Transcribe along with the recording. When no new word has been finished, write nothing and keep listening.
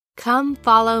"Come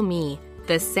follow me,"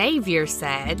 the Savior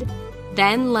said.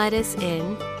 "Then let us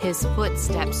in his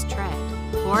footsteps tread,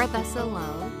 for thus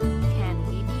alone can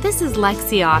we be." This is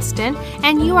Lexi Austin,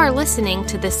 and you are listening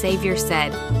to The Savior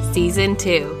Said, Season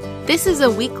 2. This is a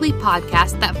weekly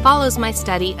podcast that follows my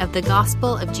study of the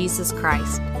Gospel of Jesus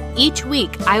Christ. Each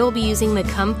week, I will be using the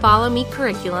Come Follow Me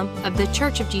curriculum of the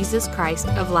Church of Jesus Christ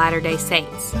of Latter-day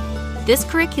Saints. This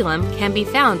curriculum can be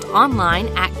found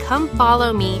online at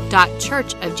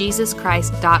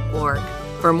comefollowme.churchofjesuschrist.org.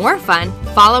 For more fun,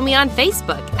 follow me on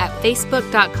Facebook at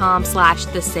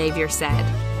facebook.com/The Savior Said.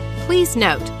 Please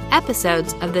note,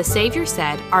 episodes of The Savior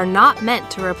Said are not meant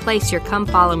to replace your Come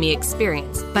Follow Me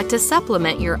experience, but to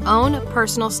supplement your own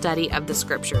personal study of the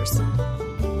Scriptures.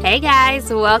 Hey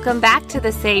guys, welcome back to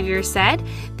The Savior Said.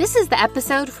 This is the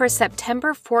episode for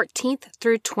September 14th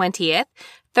through 20th.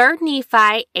 3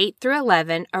 Nephi 8 through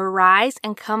 11, arise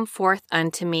and come forth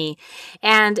unto me.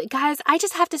 And guys, I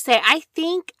just have to say, I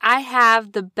think I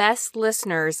have the best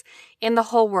listeners in the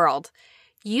whole world.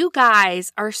 You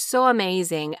guys are so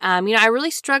amazing. I really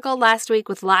struggled last week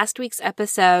with last week's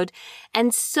episode,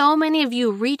 and so many of you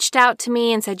reached out to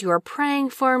me and said you were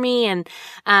praying for me, and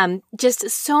just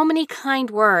so many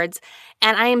kind words.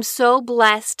 And I am so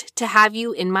blessed to have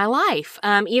you in my life.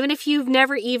 Even if you've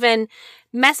never even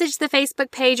messaged the Facebook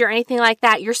page or anything like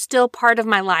that, you're still part of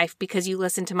my life because you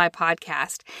listen to my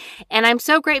podcast. And I'm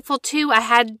so grateful too. I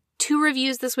had 2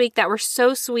 reviews this week that were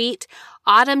so sweet.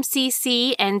 Autumn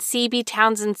CC and CB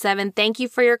Townsend 7, thank you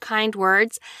for your kind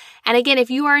words. And again, if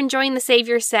you are enjoying The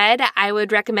Savior Said, I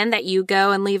would recommend that you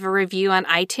go and leave a review on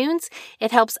iTunes.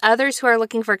 It helps others who are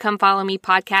looking for Come Follow Me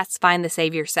podcasts find The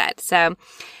Savior Said. So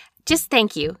just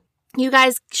thank you. You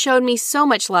guys showed me so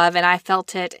much love, and I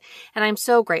felt it, and I'm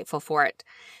so grateful for it.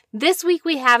 This week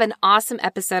we have an awesome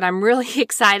episode. I'm really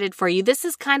excited for you. This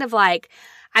is kind of like,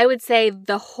 I would say,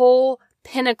 the whole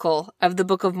pinnacle of the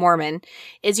Book of Mormon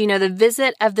is, the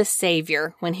visit of the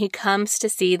Savior when he comes to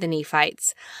see the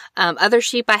Nephites. Other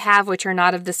sheep I have which are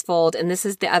not of this fold, and this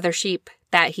is the other sheep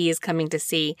that he is coming to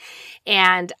see.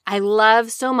 And I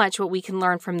love so much what we can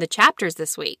learn from the chapters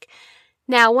this week.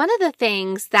 Now, one of the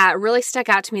things that really stuck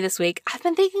out to me this week, I've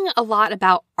been thinking a lot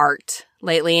about art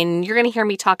lately, and you're going to hear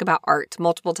me talk about art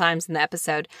multiple times in the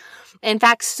episode. In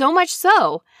fact, so much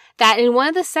so that in one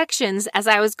of the sections, as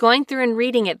I was going through and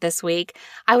reading it this week,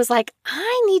 I was like,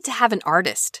 I need to have an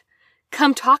artist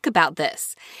come talk about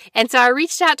this. And so I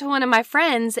reached out to one of my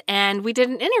friends and we did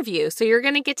an interview. So you're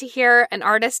going to get to hear an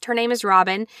artist. Her name is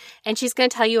Robin, and she's going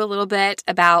to tell you a little bit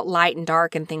about light and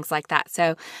dark and things like that.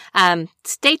 So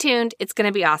stay tuned. It's going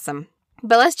to be awesome.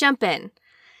 But let's jump in.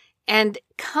 And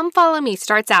Come Follow Me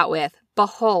starts out with,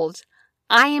 "Behold,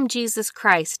 I am Jesus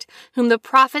Christ, whom the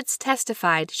prophets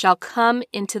testified shall come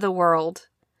into the world."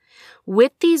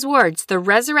 With these words, the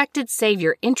resurrected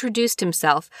Savior introduced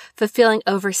himself, fulfilling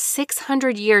over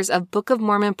 600 years of Book of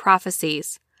Mormon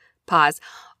prophecies. Pause.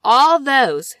 All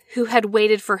those who had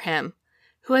waited for him,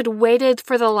 who had waited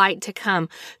for the light to come,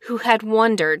 who had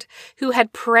wondered, who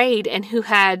had prayed, and who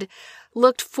had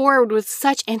looked forward with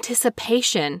such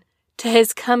anticipation to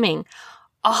his coming,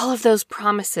 all of those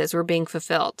promises were being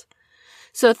fulfilled.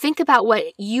 So think about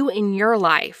what you in your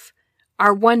life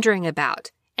are wondering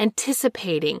about,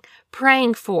 anticipating,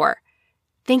 praying for.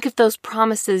 Think of those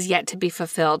promises yet to be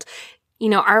fulfilled.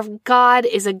 Our God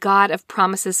is a God of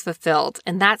promises fulfilled.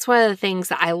 And that's one of the things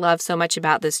that I love so much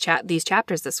about these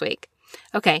chapters this week.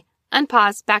 Okay,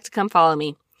 unpause, back to Come Follow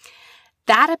Me.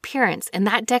 That appearance and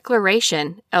that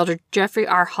declaration, Elder Jeffrey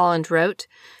R. Holland wrote,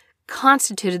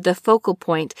 constituted the focal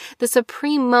point, the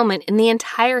supreme moment in the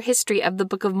entire history of the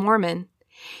Book of Mormon.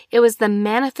 It was the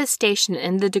manifestation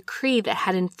and the decree that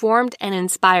had informed and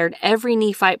inspired every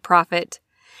Nephite prophet.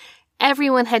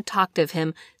 Everyone had talked of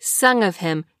him, sung of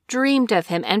him, dreamed of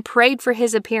him, and prayed for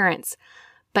his appearance.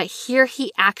 But here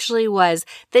he actually was,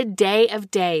 the Day of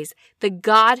Days, the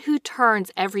God who turns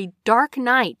every dark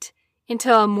night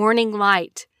into a morning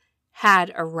light,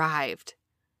 had arrived.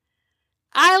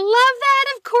 I love that.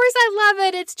 Of course I love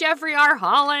it. It's Jeffrey R.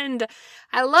 Holland.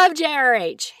 I love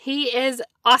JRH. He is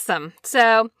awesome.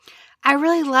 So I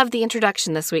really loved the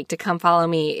introduction this week to Come Follow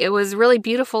Me. It was really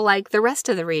beautiful like the rest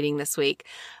of the reading this week.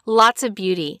 Lots of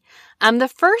beauty. The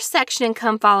first section in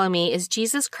Come Follow Me is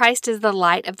Jesus Christ is the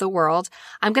light of the world.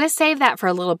 I'm going to save that for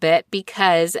a little bit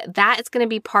because that is going to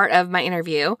be part of my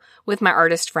interview with my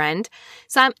artist friend.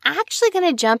 So I'm actually going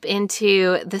to jump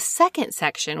into the second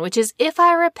section, which is If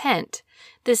I Repent,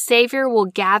 the Savior will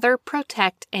gather,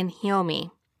 protect, and heal me.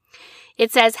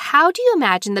 It says, how do you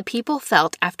imagine the people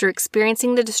felt after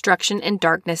experiencing the destruction and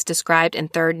darkness described in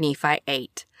 3 Nephi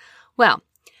 8? Well,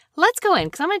 let's go in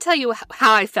because I'm going to tell you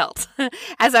how I felt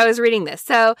as I was reading this.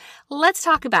 So let's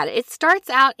talk about it. It starts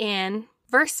out in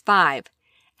verse 5.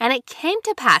 And it came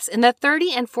to pass in the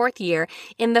 34th year,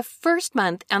 in the first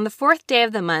month, on the 4th day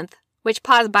of the month, which,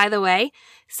 pause, by the way,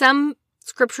 some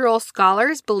scriptural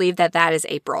scholars believe that that is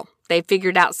April. They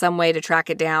figured out some way to track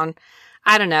it down.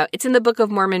 I don't know. It's in the Book of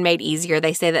Mormon made easier.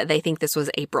 They say that they think this was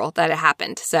April that it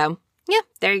happened. So, yeah,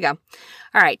 there you go.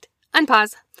 All right,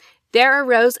 unpause. There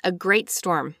arose a great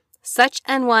storm, such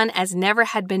an one as never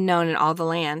had been known in all the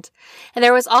land. And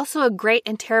there was also a great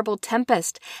and terrible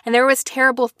tempest, and there was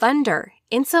terrible thunder,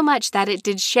 insomuch that it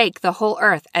did shake the whole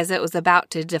earth as it was about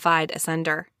to divide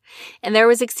asunder. And there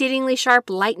was exceedingly sharp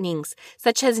lightnings,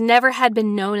 such as never had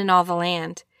been known in all the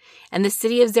land. And the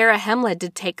city of Zarahemla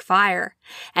did take fire,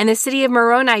 and the city of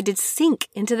Moroni did sink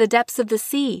into the depths of the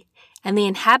sea, and the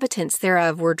inhabitants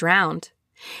thereof were drowned.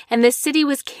 And the city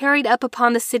was carried up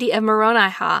upon the city of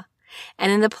Moronihah,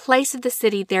 and in the place of the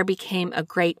city there became a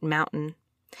great mountain.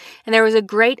 And there was a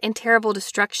great and terrible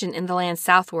destruction in the land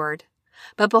southward.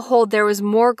 But behold, there was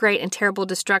more great and terrible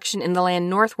destruction in the land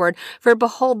northward, for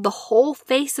behold, the whole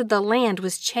face of the land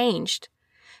was changed,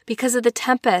 because of the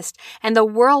tempest, and the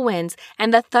whirlwinds,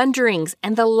 and the thunderings,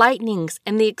 and the lightnings,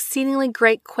 and the exceedingly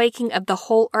great quaking of the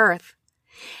whole earth.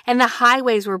 And the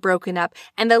highways were broken up,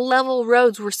 and the level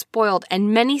roads were spoiled,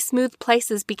 and many smooth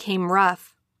places became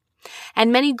rough.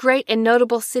 And many great and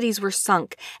notable cities were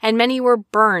sunk, and many were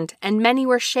burned, and many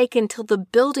were shaken till the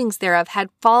buildings thereof had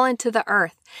fallen to the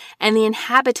earth, and the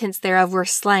inhabitants thereof were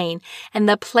slain, and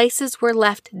the places were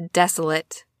left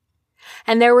desolate.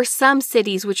 And there were some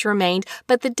cities which remained,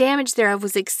 but the damage thereof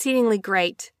was exceedingly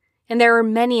great, and there were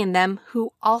many in them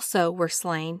who also were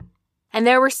slain. And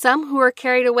there were some who were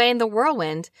carried away in the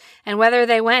whirlwind, and whither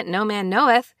they went no man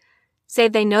knoweth,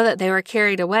 save they know that they were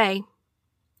carried away.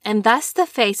 And thus the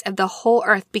face of the whole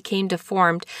earth became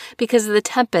deformed, because of the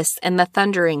tempests and the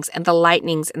thunderings and the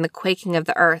lightnings and the quaking of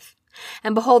the earth.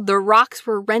 And behold, the rocks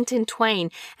were rent in twain,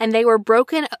 and they were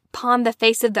broken upon the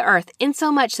face of the earth,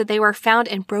 insomuch that they were found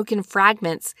in broken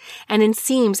fragments, and in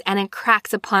seams and in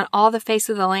cracks upon all the face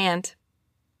of the land.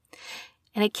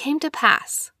 And it came to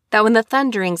pass that when the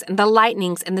thunderings and the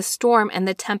lightnings and the storm and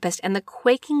the tempest and the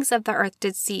quakings of the earth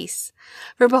did cease,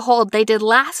 for behold, they did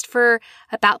last for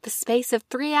about the space of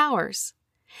 3 hours.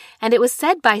 And it was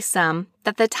said by some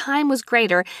that the time was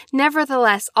greater.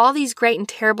 Nevertheless, all these great and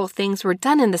terrible things were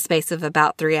done in the space of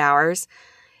about 3 hours.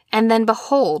 And then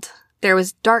behold, there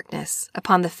was darkness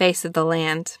upon the face of the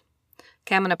land.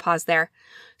 Okay, I'm going to pause there.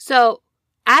 So,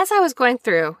 as I was going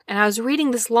through and I was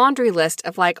reading this laundry list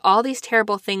of like all these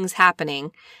terrible things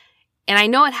happening, and I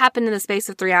know it happened in the space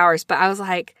of 3 hours, but I was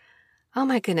like, oh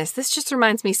my goodness, this just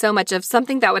reminds me so much of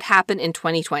something that would happen in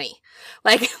 2020.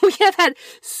 Like, we have had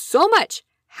so much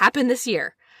happen this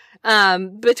year,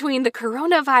 between the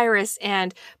coronavirus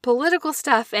and political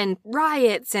stuff and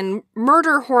riots and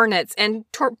murder hornets and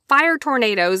fire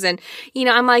tornadoes. And,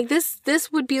 I'm like,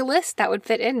 this would be a list that would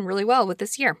fit in really well with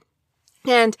this year.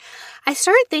 And I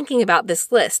started thinking about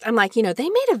this list. I'm like, they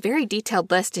made a very detailed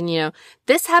list and,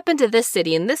 this happened to this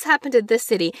city and this happened to this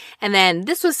city. And then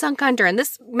this was sunk under and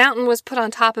this mountain was put on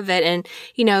top of it. And,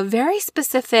 very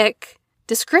specific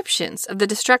descriptions of the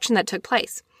destruction that took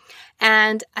place.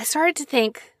 And I started to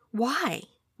think, why?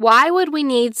 Why would we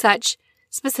need such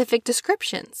specific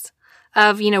descriptions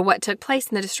of, what took place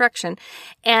in the destruction?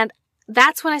 And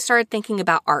that's when I started thinking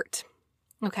about art.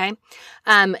 Okay.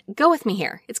 Go with me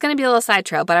here. It's going to be a little side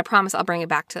trail, but I promise I'll bring it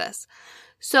back to this.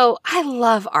 So I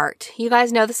love art. You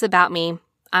guys know this about me.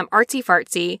 I'm artsy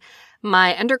fartsy.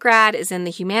 My undergrad is in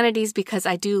the humanities because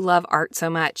I do love art so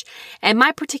much. And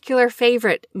my particular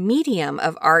favorite medium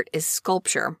of art is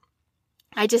sculpture.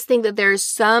 I just think that there's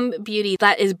some beauty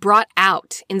that is brought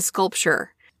out in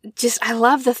sculpture. I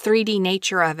love the 3D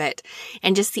nature of it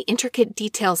and just the intricate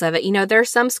details of it. There are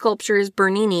some sculptures,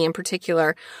 Bernini in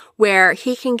particular, where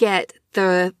he can get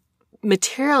the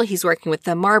material he's working with,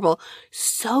 the marble,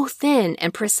 so thin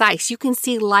and precise. You can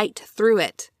see light through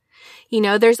it.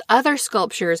 There's other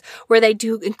sculptures where they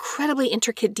do incredibly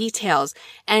intricate details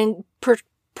and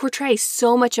portray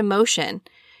so much emotion.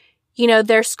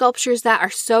 There's sculptures that are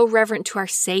so reverent to our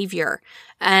Savior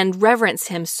and reverence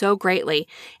him so greatly.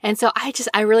 And so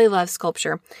I really love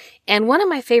sculpture. And one of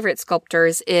my favorite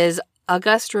sculptors is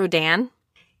Auguste Rodin.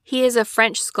 He is a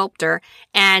French sculptor,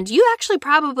 and you actually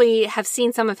probably have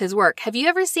seen some of his work. Have you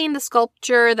ever seen the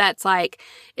sculpture that's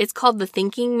it's called the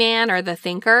Thinking Man or the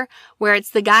Thinker, where it's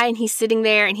the guy and he's sitting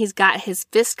there and he's got his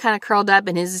fist kind of curled up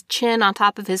and his chin on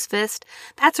top of his fist?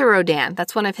 That's a Rodin.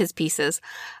 That's one of his pieces.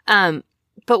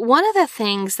 But one of the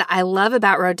things that I love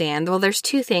about Rodin, well, there's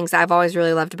two things I've always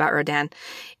really loved about Rodin,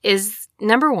 is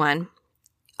number one,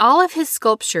 all of his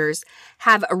sculptures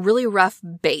have a really rough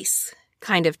base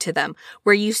kind of to them,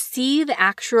 where you see the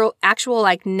actual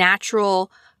like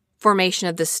natural formation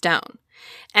of the stone.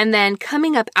 And then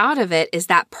coming up out of it is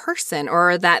that person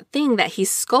or that thing that he's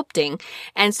sculpting.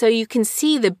 And so you can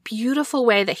see the beautiful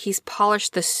way that he's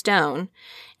polished the stone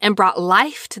and brought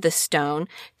life to the stone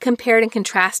compared and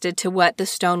contrasted to what the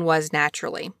stone was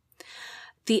naturally.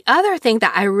 The other thing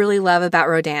that I really love about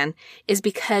Rodin is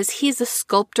because he's a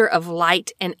sculptor of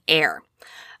light and air.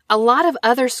 A lot of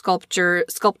other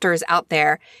sculptors out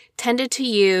there tended to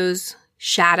use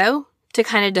shadow to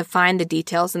kind of define the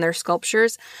details in their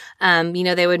sculptures.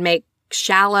 They would make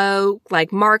shallow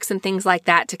like marks and things like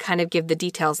that to kind of give the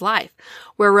details life.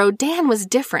 Where Rodin was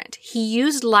different. He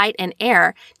used light and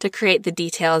air to create the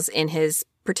details in his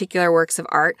particular works of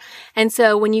art. And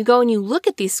so when you go and you look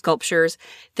at these sculptures,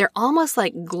 they're almost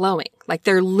like glowing, like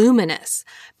they're luminous,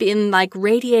 being like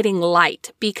radiating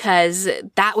light, because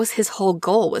that was his whole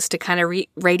goal, was to kind of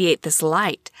radiate this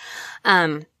light.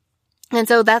 And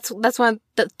so that's one of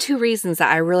the two reasons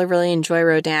that I really, really enjoy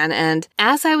Rodin. And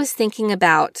as I was thinking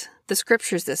about the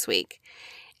scriptures this week,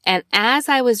 and as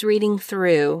I was reading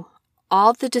through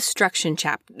all the destruction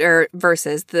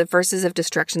verses, the verses of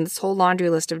destruction, this whole laundry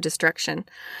list of destruction,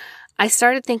 I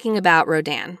started thinking about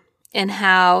Rodin and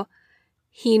how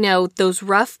those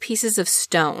rough pieces of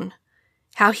stone,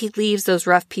 how he leaves those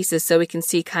rough pieces so we can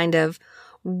see kind of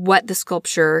what the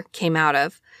sculpture came out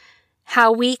of,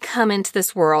 how we come into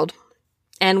this world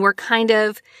and we're kind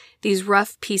of these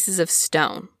rough pieces of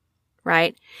stone,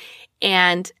 right?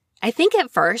 And I think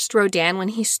at first, Rodin, when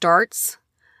he starts,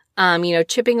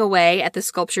 chipping away at the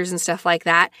sculptures and stuff like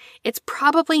that, it's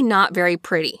probably not very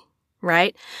pretty,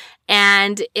 right?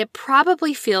 And it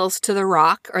probably feels to the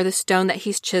rock or the stone that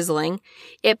he's chiseling,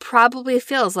 it probably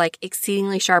feels like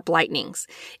exceedingly sharp lightnings.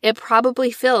 It probably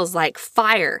feels like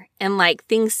fire and like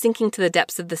things sinking to the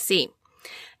depths of the sea.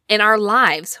 In our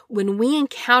lives, when we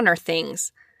encounter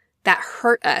things that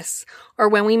hurt us, or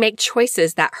when we make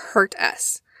choices that hurt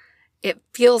us, it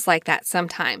feels like that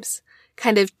sometimes,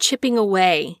 kind of chipping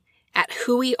away at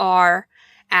who we are,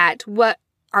 at what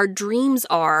our dreams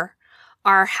are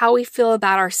how we feel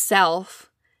about ourselves.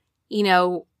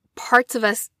 Parts of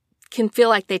us can feel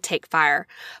like they take fire.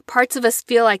 Parts of us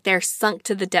feel like they're sunk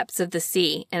to the depths of the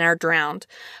sea and are drowned.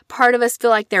 Part of us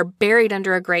feel like they're buried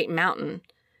under a great mountain.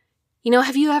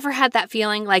 Have you ever had that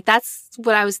feeling? Like, that's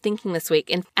what I was thinking this week.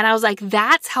 And I was like,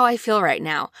 that's how I feel right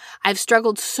now. I've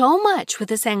struggled so much with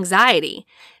this anxiety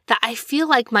that I feel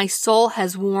like my soul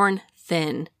has worn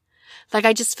thin. Like,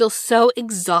 I just feel so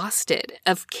exhausted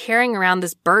of carrying around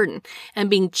this burden and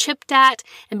being chipped at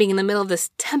and being in the middle of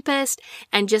this tempest.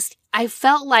 And just, I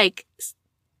felt like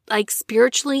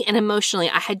spiritually and emotionally,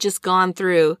 I had just gone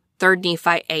through 3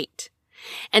 Nephi 8.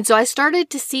 And so I started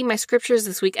to see my scriptures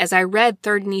this week as I read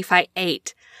 3 Nephi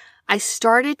 8. I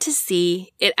started to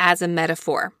see it as a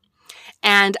metaphor.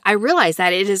 And I realized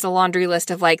that it is a laundry list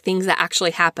of like things that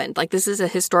actually happened. Like, this is a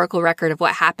historical record of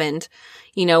what happened,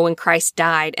 when Christ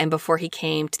died and before he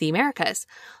came to the Americas.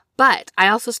 But I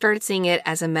also started seeing it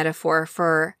as a metaphor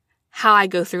for how I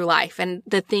go through life and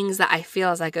the things that I feel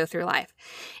as I go through life.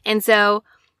 And so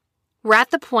we're at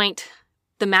the point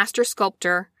the master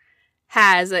sculptor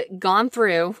has gone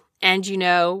through and,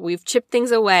 we've chipped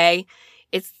things away.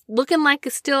 It's looking like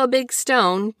it's still a big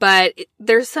stone, but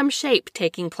there's some shape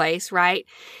taking place, right?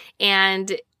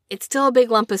 And it's still a big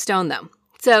lump of stone, though.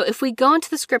 So if we go into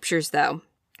the scriptures, though,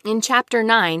 in chapter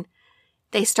 9,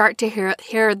 they start to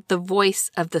hear the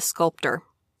voice of the sculptor.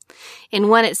 In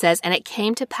 1 it says, "And it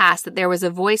came to pass that there was a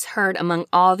voice heard among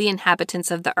all the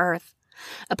inhabitants of the earth,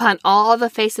 upon all the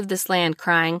face of this land,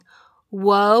 crying,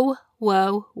 Woe,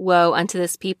 woe, woe unto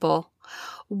this people!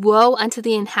 Woe unto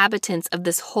the inhabitants of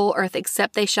this whole earth,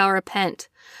 except they shall repent.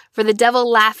 For the devil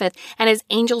laugheth, and his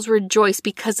angels rejoice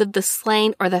because of the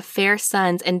slain or the fair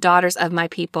sons and daughters of my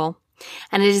people.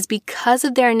 And it is because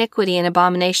of their iniquity and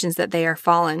abominations that they are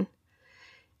fallen."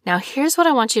 Now, here's what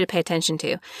I want you to pay attention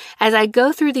to. As I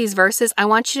go through these verses, I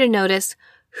want you to notice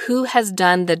who has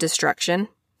done the destruction,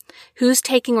 who's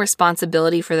taking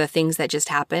responsibility for the things that just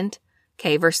happened.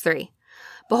 Okay, verse 3.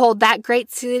 "Behold, that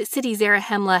great city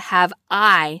Zarahemla have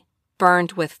I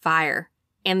burned with fire,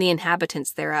 and the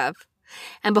inhabitants thereof.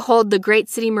 And behold, the great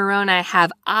city Moroni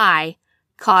have I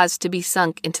caused to be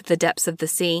sunk into the depths of the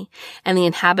sea, and the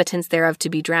inhabitants thereof to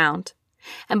be drowned.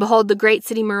 And behold, the great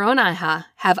city Moroni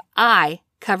have I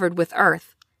covered with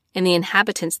earth, and the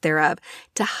inhabitants thereof,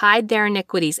 to hide their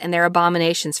iniquities and their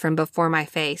abominations from before my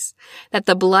face, that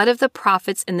the blood of the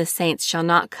prophets and the saints shall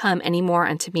not come any more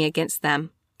unto me against them.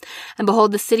 And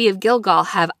behold, the city of Gilgal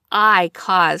have I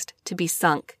caused to be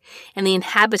sunk, and the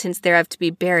inhabitants thereof to be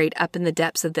buried up in the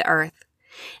depths of the earth.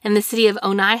 And the city of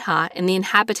Onihah, and the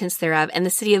inhabitants thereof, and the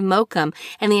city of Mocham,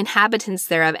 and the inhabitants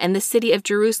thereof, and the city of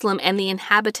Jerusalem, and the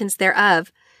inhabitants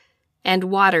thereof, and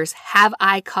waters have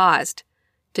I caused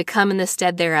to come in the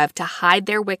stead thereof, to hide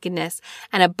their wickedness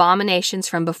and abominations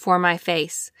from before my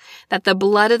face, that the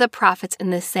blood of the prophets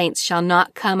and the saints shall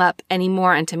not come up any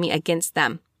more unto me against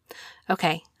them.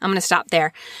 Okay, I'm going to stop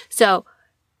there. So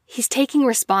he's taking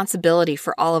responsibility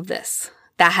for all of this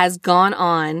that has gone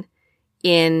on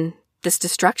in this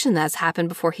destruction that's happened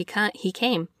before he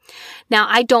came. Now,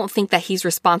 I don't think that he's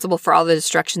responsible for all the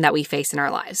destruction that we face in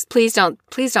our lives. Please don't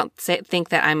think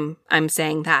that I'm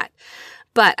saying that.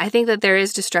 But I think that there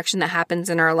is destruction that happens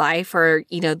in our life, or,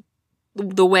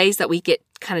 the ways that we get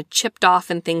kind of chipped off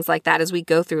and things like that as we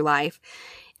go through life.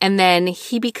 And then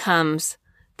he becomes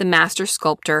the master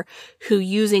sculptor who,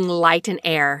 using light and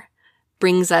air,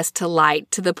 brings us to light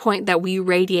to the point that we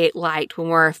radiate light when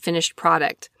we're a finished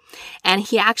product. And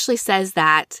he actually says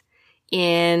that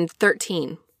in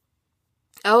 13.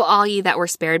 O all ye that were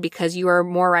spared, because you are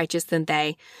more righteous than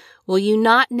they, will you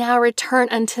not now return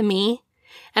unto me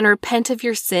and repent of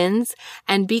your sins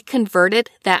and be converted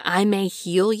that I may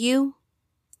heal you?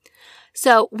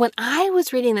 So when I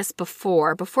was reading this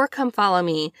before Come Follow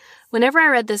Me, whenever I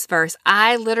read this verse,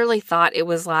 I literally thought it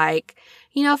was like,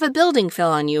 if a building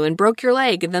fell on you and broke your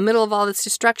leg in the middle of all this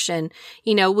destruction,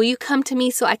 will you come to me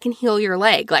so I can heal your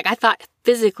leg? Like, I thought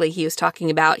physically he was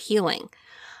talking about healing.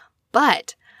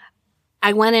 But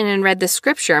I went in and read the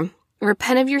scripture,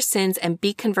 repent of your sins and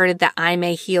be converted that I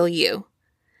may heal you.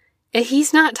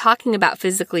 He's not talking about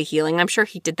physically healing. I'm sure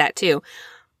he did that too.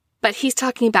 But he's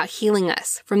talking about healing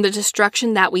us from the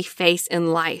destruction that we face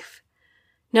in life.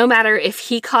 No matter if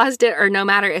he caused it or no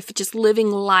matter if just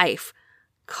living life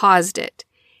caused it,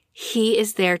 he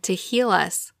is there to heal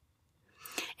us.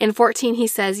 In 14, he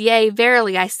says, Yea,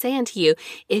 verily, I say unto you,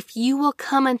 if you will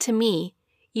come unto me,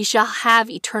 ye shall have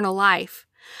eternal life.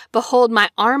 Behold, my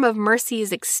arm of mercy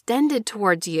is extended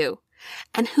towards you.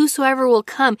 And whosoever will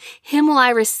come, him will I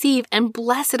receive, and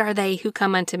blessed are they who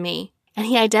come unto me. And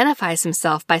he identifies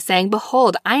himself by saying,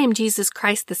 Behold, I am Jesus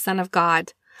Christ, the Son of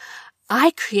God.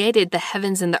 I created the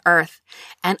heavens and the earth,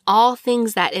 and all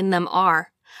things that in them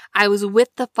are. I was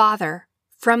with the Father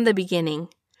from the beginning.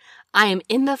 I am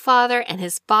in the Father, and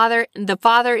the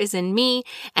Father is in me,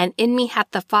 and in me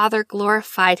hath the Father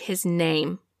glorified his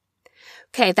name.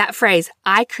 Okay, that phrase,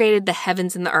 I created the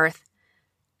heavens and the earth.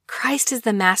 Christ is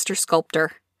the master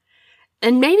sculptor.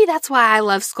 And maybe that's why I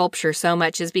love sculpture so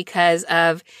much, is because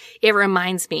it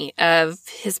reminds me of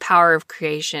his power of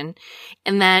creation.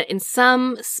 And that in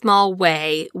some small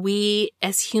way, we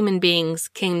as human beings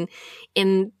can,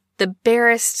 in the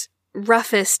barest,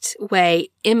 roughest way,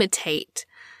 imitate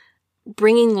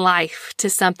bringing life to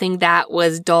something that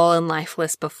was dull and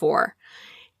lifeless before.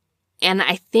 And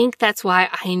I think that's why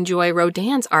I enjoy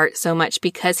Rodin's art so much,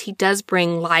 because he does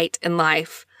bring light and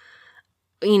life,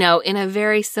 in a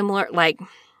very similar,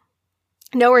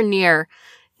 nowhere near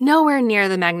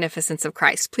the magnificence of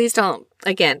Christ. Please don't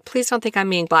think I'm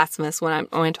being blasphemous when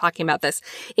I'm talking about this.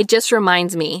 It just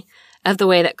reminds me of the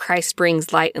way that Christ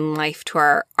brings light and life to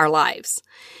our lives.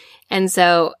 And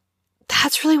so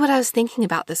that's really what I was thinking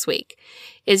about this week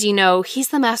is, he's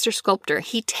the master sculptor.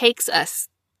 He takes us,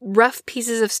 rough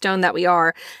pieces of stone that we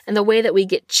are, and the way that we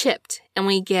get chipped and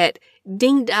we get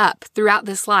dinged up throughout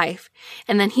this life,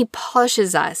 and then he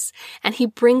polishes us and he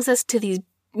brings us to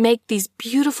make these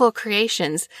beautiful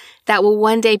creations that will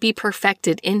one day be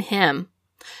perfected in him.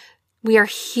 We are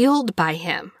healed by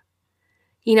him.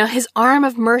 His arm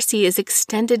of mercy is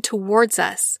extended towards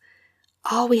us.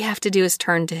 All we have to do is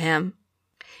turn to him.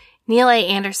 Neil A.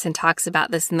 Anderson talks about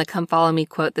this in the Come Follow Me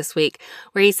quote this week,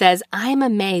 where he says, I am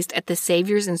amazed at the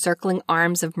Savior's encircling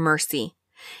arms of mercy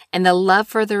and the love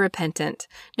for the repentant.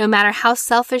 No matter how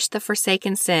selfish the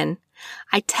forsaken sin,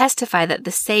 I testify that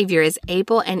the Savior is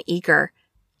able and eager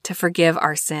to forgive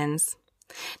our sins.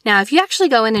 Now, if you actually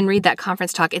go in and read that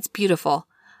conference talk, it's beautiful.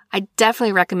 I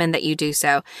definitely recommend that you do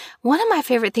so. One of my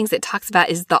favorite things it talks about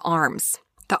is the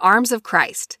arms of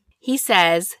Christ. He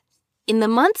says, in the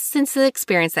months since the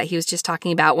experience that he was just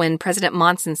talking about when President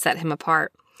Monson set him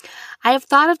apart, I have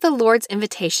thought of the Lord's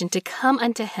invitation to come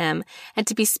unto him and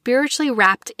to be spiritually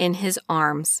wrapped in his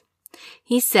arms.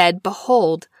 He said,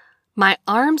 Behold, my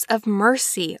arms of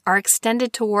mercy are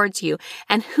extended towards you,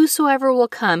 and whosoever will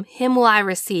come, him will I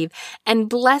receive, and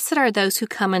blessed are those who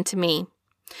come unto me.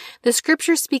 The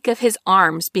scriptures speak of his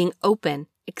arms being open,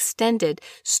 extended,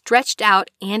 stretched out,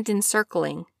 and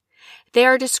encircling. They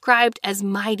are described as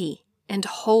mighty and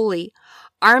holy,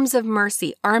 arms of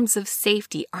mercy, arms of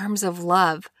safety, arms of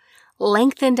love,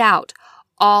 lengthened out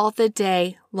all the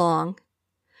day long.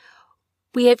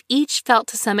 We have each felt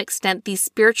to some extent these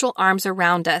spiritual arms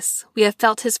around us. We have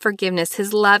felt His forgiveness,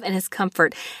 His love, and His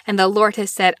comfort. And the Lord has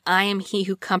said, I am He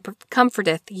who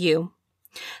comforteth you.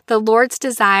 The Lord's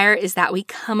desire is that we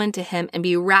come unto Him and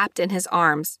be wrapped in His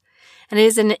arms. And it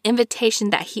is an invitation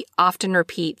that He often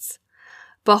repeats.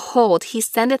 Behold, He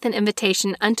sendeth an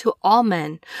invitation unto all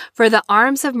men, for the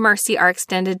arms of mercy are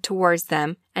extended towards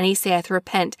them. And He saith,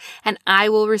 Repent, and I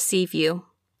will receive you.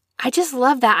 I just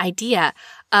love that idea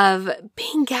of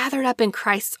being gathered up in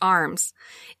Christ's arms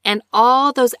and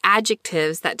all those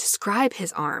adjectives that describe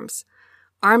His arms.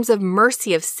 Arms of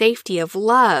mercy, of safety, of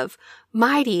love,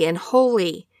 mighty and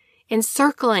holy,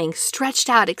 encircling, stretched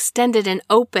out, extended, and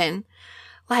open.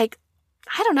 Like,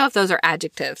 I don't know if those are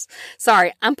adjectives.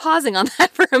 Sorry, I'm pausing on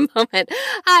that for a moment.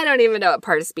 I don't even know what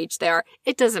part of speech they are.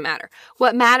 It doesn't matter.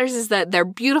 What matters is that they're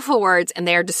beautiful words and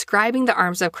they are describing the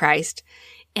arms of Christ.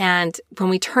 And when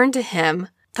we turn to Him,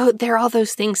 they're all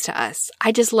those things to us.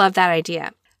 I just love that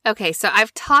idea. Okay, so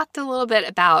I've talked a little bit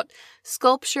about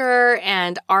sculpture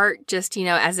and art just,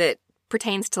 as it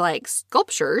pertains to like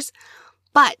sculptures.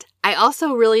 But I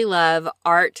also really love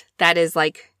art that is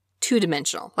like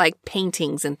two-dimensional, like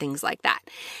paintings and things like that.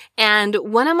 And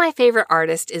one of my favorite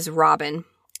artists is Robin.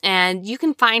 And you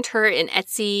can find her in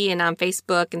Etsy and on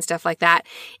Facebook and stuff like that.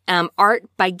 Art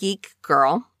by Geek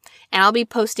Girl. And I'll be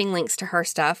posting links to her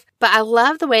stuff. But I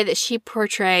love the way that she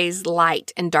portrays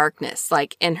light and darkness,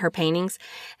 like in her paintings.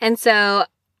 And so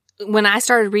when I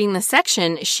started reading the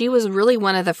section, she was really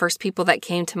one of the first people that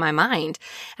came to my mind.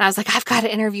 And I was like, I've got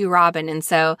to interview Robin. And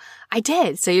so I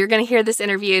did. So you're going to hear this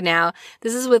interview now.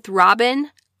 This is with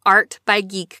Robin, Art by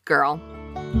Geek Girl.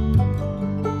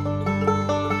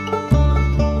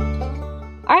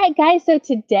 All right, guys. So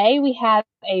today we have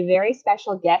a very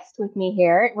special guest with me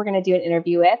here. We're going to do an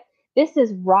interview with. This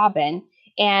is Robin.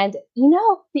 And,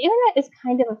 the internet is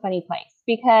kind of a funny place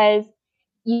because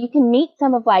you can meet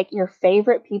some of like your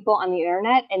favorite people on the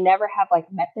internet and never have like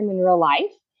met them in real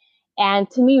life. And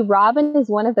to me, Robin is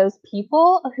one of those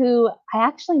people who I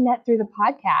actually met through the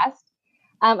podcast.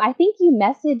 I think you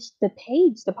messaged the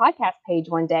podcast page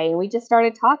one day, and we just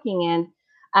started talking,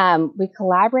 and we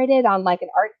collaborated on like an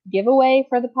art giveaway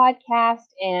for the podcast.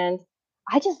 And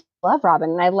I just love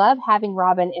Robin, and I love having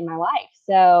Robin in my life.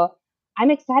 So I'm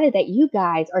excited that you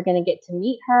guys are going to get to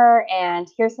meet her and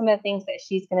hear some of the things that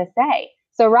she's going to say.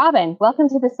 So Robin, welcome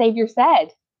to The Savior Said.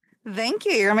 Thank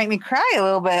you. You're going to make me cry a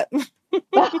little bit.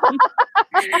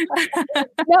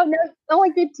 No,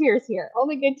 only good tears here.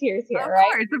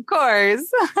 Right? Of course.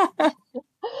 All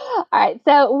right.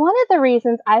 So one of the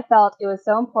reasons I felt it was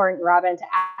so important, Robin, to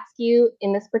ask you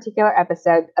in this particular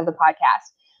episode of the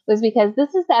podcast was because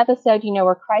this is the episode,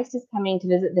 where Christ is coming to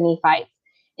visit the Nephites.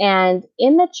 And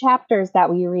in the chapters that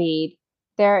we read,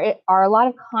 there are a lot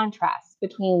of contrasts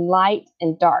between light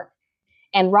and dark.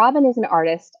 And Robin is an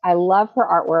artist. I love her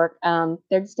artwork.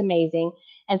 They're just amazing.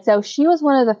 And so she was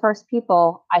one of the first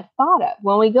people I thought of.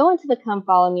 When we go into the Come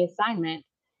Follow Me assignment,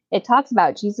 it talks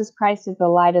about Jesus Christ is the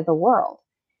light of the world.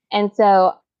 And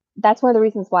so that's one of the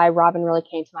reasons why Robin really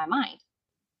came to my mind.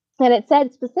 And it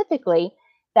said specifically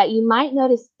that you might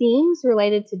notice themes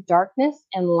related to darkness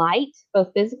and light,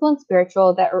 both physical and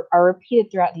spiritual, that are repeated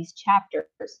throughout these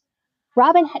chapters.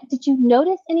 Robin, did you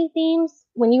notice any themes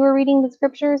when you were reading the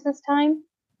scriptures this time?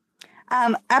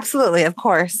 Absolutely, of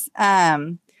course.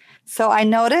 So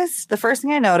the first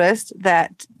thing I noticed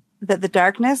that the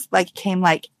darkness came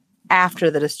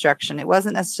after the destruction. It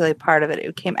wasn't necessarily part of it.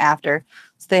 It came after.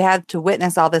 So they had to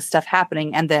witness all this stuff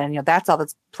happening. And then, that's all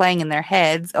that's playing in their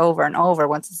heads over and over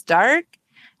once it's dark.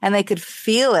 And they could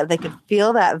feel it. They could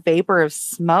feel that vapor of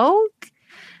smoke.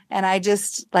 And I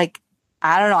just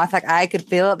I don't know. I thought I could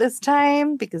feel it this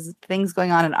time because things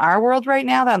going on in our world right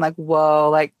now that I'm like,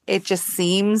 whoa, it just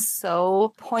seems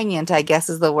so poignant, I guess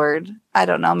is the word. I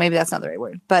don't know. Maybe that's not the right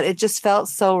word, but it just felt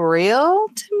so real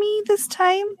to me this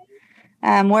time.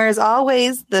 Whereas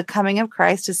always the coming of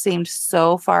Christ has seemed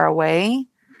so far away.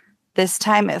 This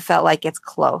time it felt like it's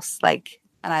close, and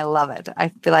I love it. I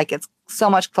feel like it's so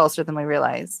much closer than we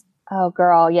realize. Oh,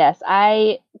 girl. Yes.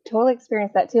 I totally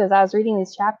experienced that too. As I was reading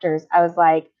these chapters, I was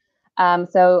like,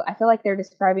 so I feel like they're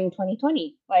describing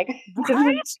 2020.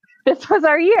 This was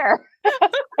our year.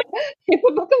 In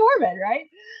the Book of Mormon,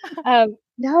 right?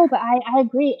 No, but I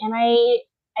agree. And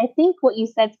I think what you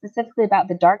said specifically about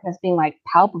the darkness being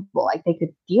palpable, they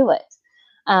could feel it.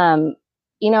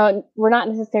 We're not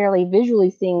necessarily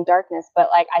visually seeing darkness, but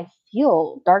I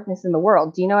feel darkness in the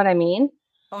world. Do you know what I mean?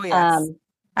 Oh, yes.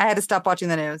 I had to stop watching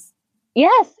the news.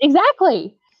 Yes,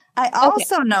 exactly. I Okay.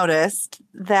 also noticed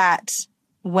that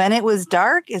when it was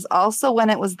dark is also when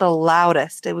it was the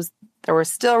loudest. There were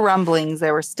still rumblings,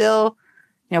 there were still,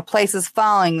 places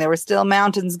falling, there were still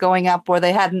mountains going up where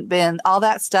they hadn't been. All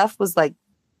that stuff was like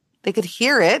they could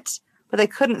hear it, but they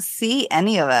couldn't see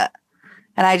any of it.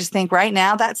 And I just think right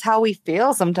now that's how we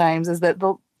feel sometimes is that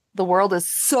the world is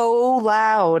so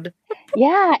loud.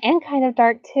 Yeah, and kind of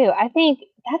dark too. I think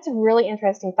that's a really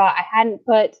interesting thought. I hadn't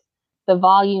put the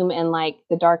volume and like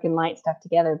the dark and light stuff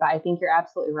together, but I think you're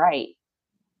absolutely right.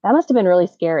 That must have been really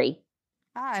scary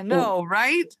I to, know,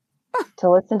 right? to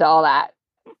listen to all that.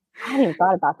 I hadn't even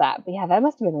thought about that, but yeah, that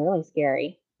must have been really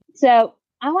scary. So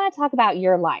I want to talk about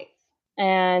your life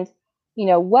and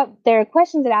what there are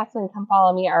questions that ask in Come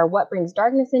Follow Me are what brings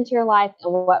darkness into your life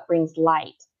and what brings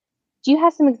light. Do you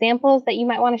have some examples that you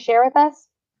might want to share with us?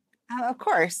 Of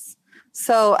course.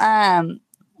 So,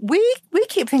 we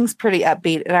keep things pretty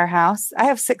upbeat at our house. I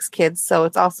have 6 kids, so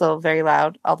it's also very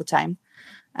loud all the time.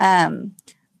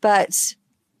 But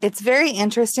it's very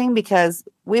interesting because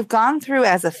we've gone through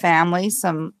as a family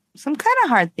some kind of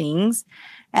hard things,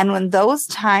 and when those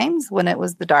times when it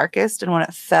was the darkest and when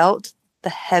it felt the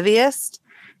heaviest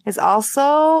is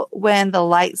also when the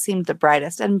light seemed the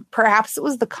brightest, and perhaps it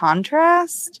was the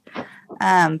contrast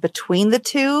between the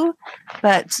two,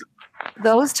 but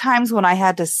those times when I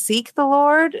had to seek the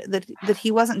Lord, that he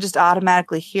wasn't just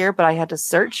automatically here, but I had to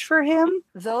search for him.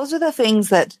 Those are the things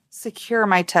that secure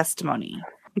my testimony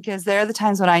because they're the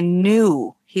times when I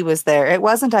knew he was there. It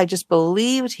wasn't I just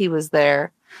believed he was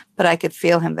there, but I could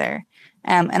feel him there.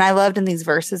 And I loved in these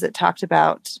verses, it talked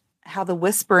about how the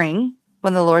whispering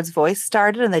when the Lord's voice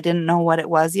started and they didn't know what it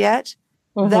was yet,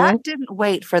 that didn't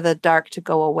wait for the dark to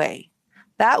go away.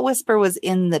 That whisper was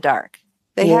in the dark.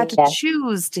 They had to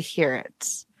choose to hear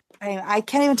it. I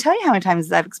can't even tell you how many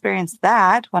times I've experienced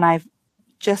that when I've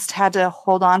just had to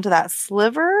hold on to that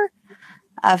sliver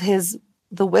of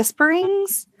the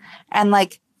whisperings and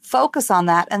like focus on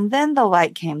that. And then the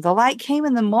light came. The light came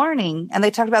in the morning and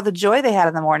they talked about the joy they had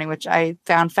in the morning, which I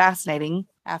found fascinating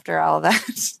after all of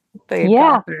that they had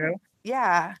gone through.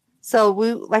 Yeah. So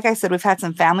like I said, we've had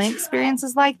some family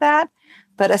experiences like that.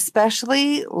 But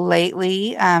especially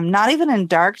lately, not even in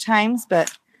dark times,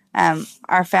 but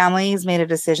our family's made a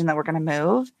decision that we're going to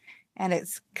move. And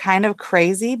it's kind of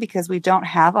crazy because we don't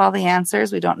have all the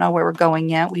answers. We don't know where we're going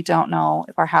yet. We don't know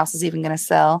if our house is even going to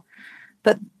sell.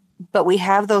 But we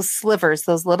have those slivers,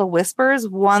 those little whispers,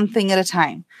 one thing at a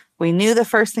time. We knew the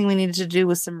first thing we needed to do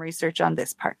was some research on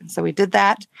this part. And so we did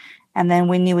that. And then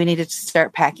we knew we needed to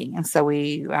start packing. And so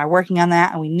we are working on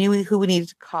that and we knew who we needed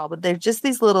to call. But they're just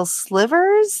these little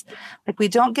slivers. Like we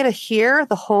don't get to hear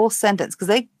the whole sentence because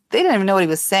they didn't even know what he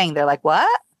was saying. They're like,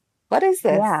 what? What is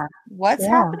this? Yeah. What's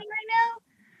happening right now?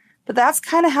 But that's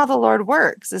kind of how the Lord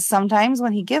works is sometimes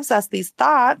when he gives us these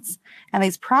thoughts and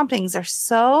these promptings are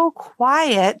so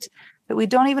quiet that we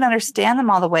don't even understand them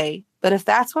all the way. But if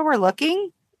that's where we're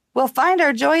looking, we'll find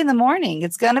our joy in the morning.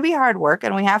 It's going to be hard work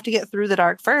and we have to get through the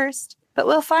dark first, but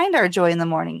we'll find our joy in the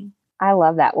morning. I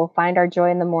love that. We'll find our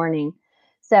joy in the morning.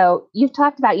 So you've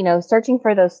talked about, searching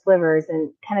for those slivers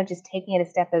and kind of just taking it a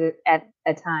step at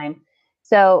a time.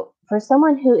 So for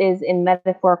someone who is in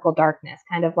metaphorical darkness,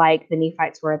 kind of like the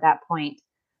Nephites were at that point,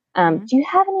 do you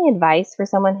have any advice for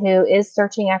someone who is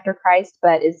searching after Christ,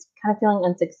 but is kind of feeling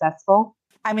unsuccessful?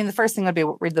 I mean, the first thing would be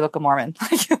read the Book of Mormon.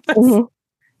 That's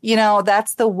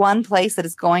the one place that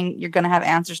you're going to have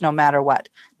answers no matter what.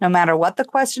 No matter what the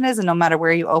question is and no matter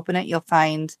where you open it, you'll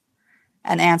find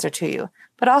an answer to you.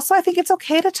 But also, I think it's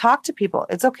okay to talk to people.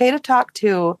 It's okay to talk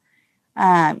to,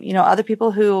 other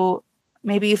people who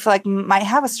maybe you feel like might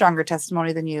have a stronger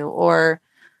testimony than you, or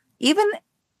even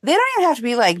they don't even have to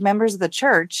be like members of the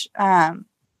church.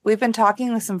 We've been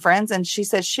talking with some friends and she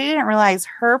said she didn't realize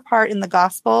her part in the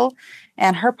gospel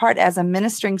and her part as a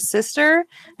ministering sister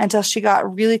until she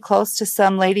got really close to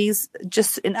some ladies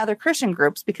just in other Christian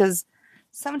groups, because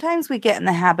sometimes we get in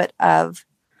the habit of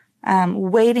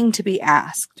waiting to be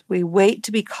asked. We wait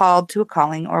to be called to a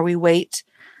calling, or we wait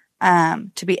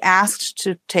to be asked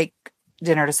to take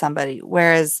dinner to somebody.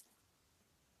 Whereas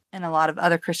in a lot of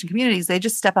other Christian communities, they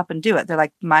just step up and do it. They're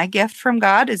like, my gift from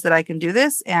God is that I can do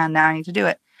this and now I need to do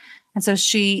it. And so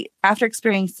she, after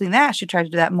experiencing that, she tried to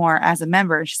do that more as a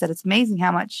member. And she said, it's amazing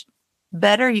how much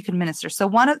better you can minister.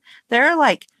 So there are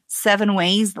like 7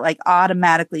 ways that like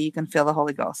automatically you can feel the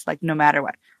Holy Ghost, like no matter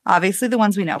what. Obviously the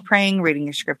ones we know, praying, reading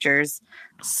your scriptures,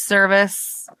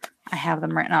 service. I have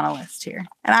them written on a list here.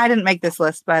 And I didn't make this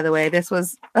list, by the way. This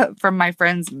was from my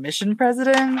friend's mission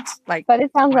president. But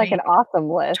it sounds like an awesome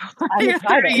list. I'm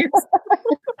excited.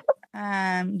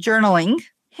 Journaling,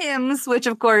 hymns, which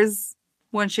of course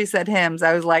when she said hymns,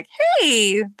 I was like,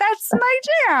 hey, that's my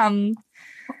jam.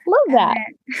 Love that.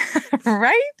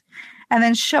 Right? And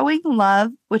then showing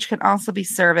love, which can also be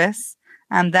service.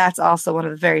 That's also one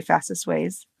of the very fastest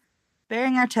ways.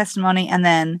 Bearing our testimony, and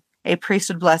then a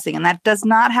priesthood blessing. And that does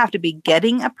not have to be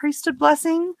getting a priesthood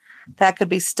blessing. That could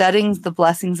be studying the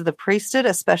blessings of the priesthood,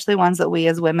 especially ones that we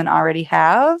as women already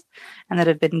have and that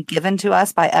have been given to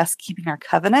us by us keeping our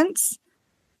covenants.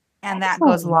 And that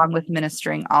goes along with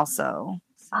ministering also.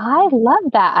 I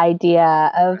love that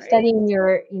idea of studying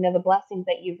your, the blessings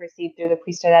that you've received through the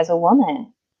priesthood as a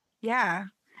woman. Yeah.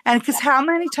 And because how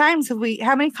many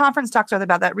conference talks are there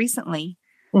about that recently?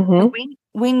 Mm-hmm.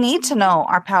 We need to know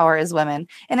our power as women.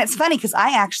 And it's funny because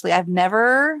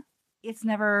it's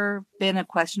never been a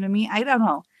question to me. I don't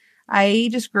know. I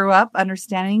just grew up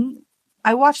understanding.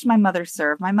 I watched my mother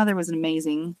serve. My mother was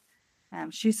amazing.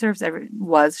 She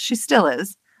she still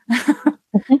is.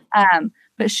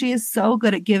 But she is so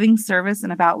good at giving service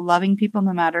and about loving people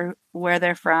no matter where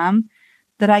they're from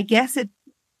that I guess it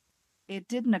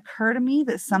didn't occur to me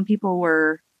that some people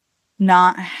were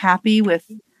not happy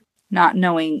with not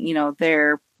knowing,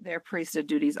 their priesthood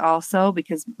duties also,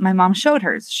 because my mom showed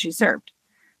hers. She served.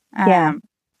 Yeah.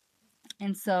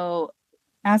 And so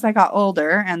as I got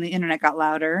older and the internet got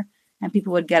louder and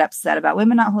people would get upset about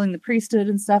women not holding the priesthood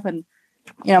and stuff. And,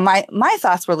 my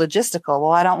thoughts were logistical.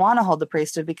 Well, I don't want to hold the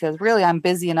priesthood because really I'm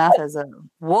busy enough as a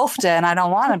wolfta and I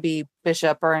don't want to be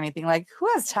bishop or anything. Like, who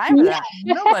has time for that?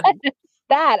 Nobody.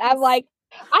 I'm like,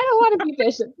 I don't want to be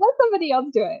bishop. Let somebody else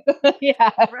do it. Yeah.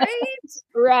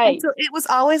 Right. And so it was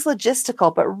always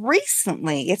logistical, but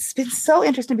recently it's been so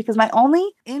interesting because my only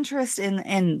interest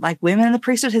in like women in the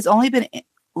priesthood has only been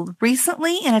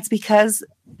recently, and it's because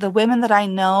the women that I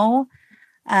know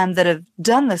that have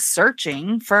done the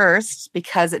searching first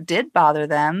because it did bother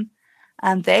them,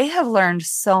 they have learned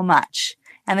so much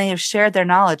and they have shared their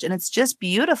knowledge, and it's just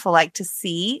beautiful, like to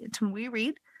see. We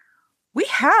read, we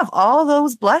have all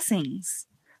those blessings.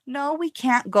 No, we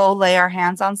can't go lay our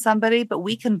hands on somebody, but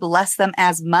we can bless them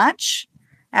as much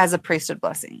as a priesthood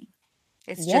blessing.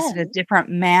 It's just in a different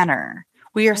manner.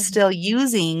 We are still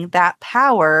using that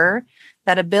power,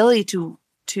 that ability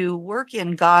to work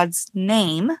in God's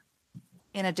name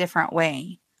in a different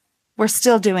way. We're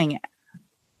still doing it.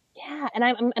 Yeah. And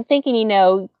I'm thinking,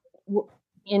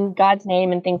 in God's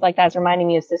name and things like that is reminding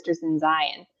me of Sisters in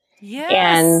Zion. Yes.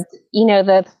 And,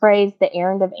 the phrase, the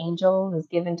errand of angels is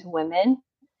given to women.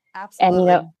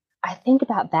 Absolutely. And, I think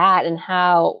about that and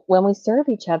how when we serve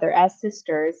each other as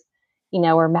sisters,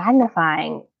 we're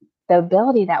magnifying the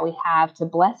ability that we have to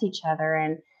bless each other.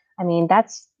 And I mean,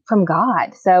 that's from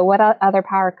God. So what other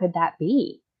power could that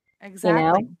be?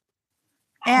 Exactly.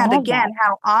 And again,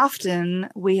 how often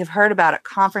we have heard about it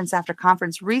conference after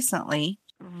conference recently,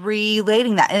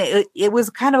 relating that. And it was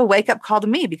kind of a wake-up call to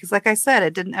me because, like I said,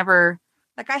 it didn't ever...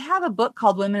 Like, I have a book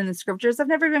called Women in the Scriptures. I've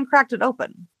never even cracked it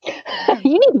open.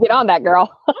 You need to get on that, girl.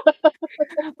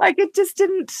 Like,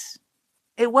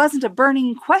 it wasn't a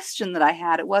burning question that I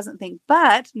had. It wasn't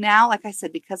but now, like I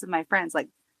said, because of my friends, like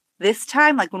this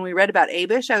time, like when we read about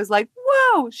Abish, I was like,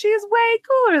 whoa, she is way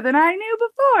cooler than I knew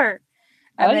before.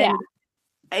 And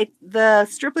the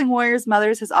Stripling Warriors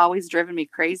Mothers has always driven me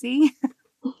crazy.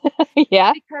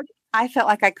 Yeah. Because I felt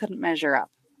like I couldn't measure up.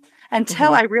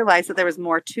 Until I realized that there was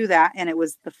more to that, and it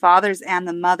was the fathers and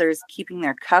the mothers keeping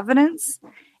their covenants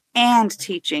and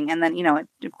teaching. And then,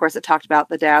 of course, it talked about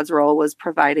the dad's role was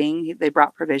providing. They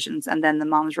brought provisions, and then the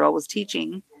mom's role was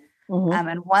teaching.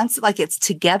 And once, like, it's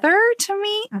together to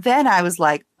me, then I was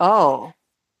like, oh,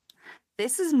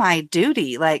 this is my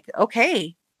duty. Like,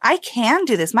 okay, I can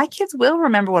do this. My kids will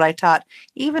remember what I taught,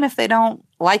 even if they don't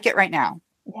like it right now.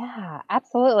 Yeah,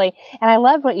 absolutely. And I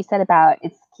love what you said about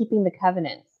it's keeping the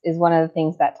covenants is one of the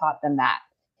things that taught them that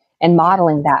and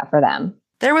modeling that for them.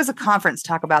 There was a conference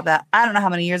talk about that. I don't know how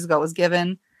many years ago it was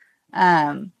given,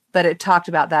 but it talked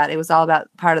about that. It was all about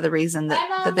part of the reason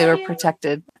that they were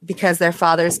protected because their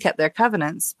fathers kept their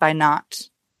covenants by not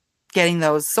getting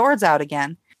those swords out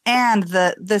again. And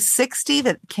the 60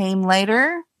 that came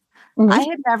later, I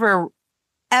had never,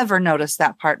 ever noticed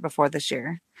that part before this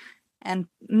year. And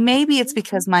maybe it's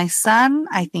because my son,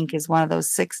 I think, is one of those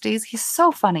 60s. He's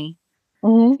so funny.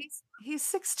 He's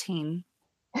 16.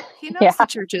 He knows the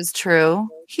church is true.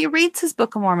 He reads his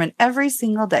Book of Mormon every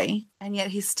single day. And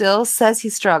yet he still says he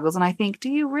struggles. And I think,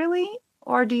 do you really?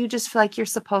 Or do you just feel like you're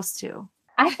supposed to?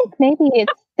 I think maybe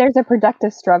there's a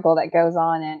productive struggle that goes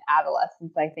on in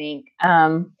adolescence, I think.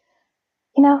 And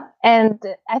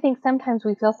I think sometimes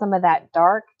we feel some of that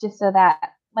dark just so that,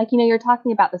 like, you're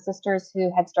talking about the sisters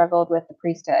who had struggled with the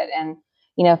priesthood and,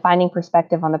 finding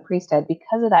perspective on the priesthood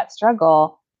because of that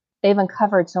struggle. they've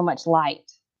uncovered so much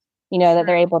light, that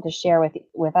they're able to share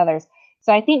with others.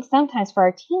 So I think sometimes for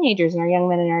our teenagers and our young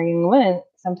men and our young women,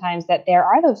 sometimes that there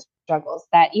are those struggles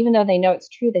that even though they know it's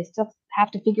true, they still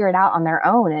have to figure it out on their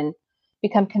own and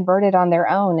become converted on their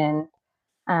own. And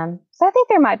so I think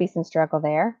there might be some struggle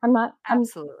there.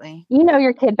 Absolutely. You know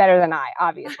your kid better than I,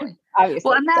 obviously.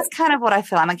 Well, and that's kind of what I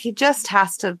feel. I'm like, he just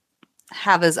has to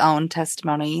have his own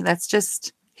testimony.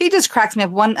 He just cracks me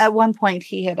up. At one point,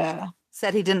 he had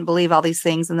said he didn't believe all these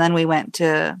things, and then we went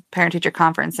to parent-teacher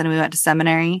conference, and we went to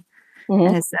seminary,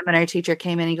 and his seminary teacher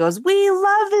came in, and he goes, "We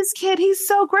love this kid. He's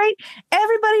so great.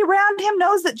 Everybody around him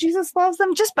knows that Jesus loves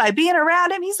them just by being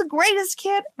around him. He's the greatest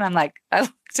kid." And I'm like, I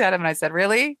looked at him, and I said,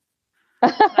 "Really?"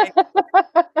 Like,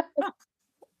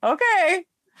 okay.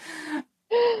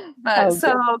 But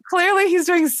so clearly he's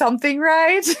doing something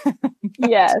right.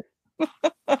 Yes.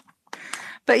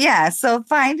 But yeah, so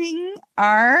finding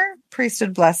our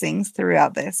priesthood blessings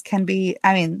throughout this can be,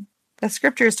 the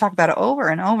scriptures talk about it over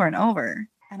and over and over.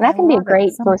 And that can be a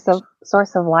great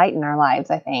source of light in our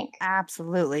lives, I think.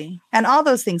 Absolutely. And all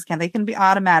those things they can be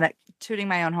automatic. Tooting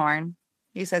my own horn.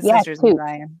 You said yes, sisters and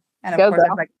Brian. And of course,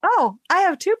 I'm like, oh, I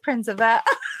have 2 prints of that.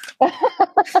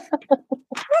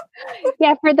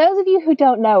 Yeah, for those of you who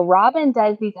don't know, Robin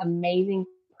does these amazing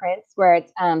prints where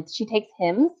it's she takes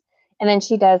hymns and then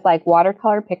she does like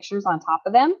watercolor pictures on top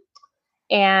of them.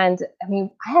 And I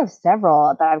have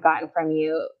several that I've gotten from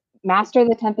you. Master,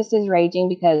 the Tempest is Raging,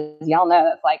 because y'all know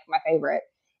that's like my favorite.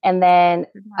 And then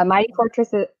A Mighty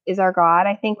Fortress is Our God,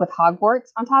 I think, with Hogwarts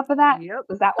on top of that. Yep.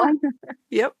 Was that one?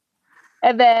 Yep.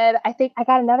 And then I think I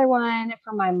got another one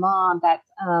from my mom that's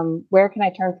Where Can I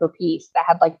Turn for Peace, that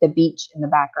had like the beach in the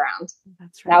background.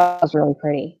 That's right. That was really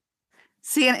pretty.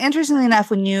 See, and interestingly enough,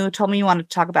 when you told me you wanted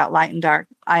to talk about light and dark,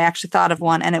 I actually thought of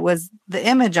one, and it was the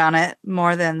image on it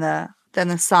more than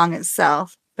the song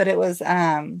itself. But it was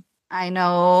I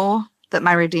Know That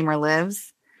My Redeemer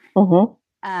Lives. Mm-hmm.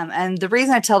 And the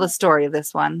reason I tell the story of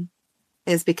this one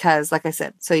is because, like I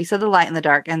said, so you said the light and the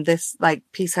dark, and this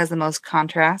piece has the most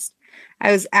contrast.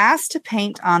 I was asked to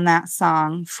paint on that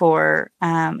song for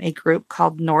a group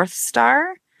called North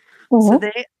Star. Mm-hmm.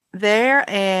 So they're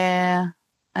an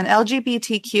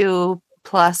LGBTQ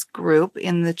plus group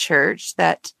in the church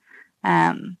that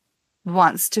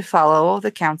wants to follow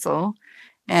the council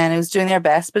and is doing their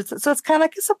best. But it's kind of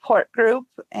like a support group.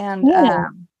 And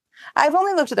I've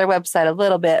only looked at their website a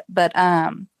little bit, but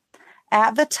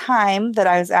at the time that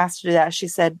I was asked to do that, she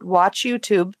said, watch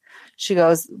YouTube. She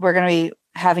goes, we're going to be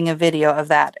having a video of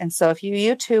that. And so if you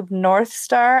YouTube North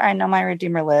Star, I Know My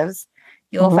Redeemer Lives,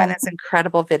 you'll find this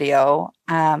incredible video.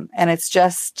 And it's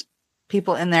just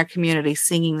people in their community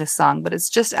singing this song, but it's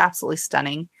just absolutely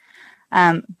stunning.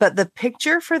 But the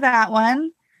picture for that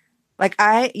one,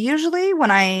 I usually, when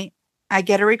I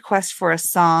get a request for a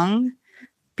song,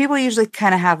 people usually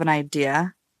kind of have an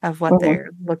idea of what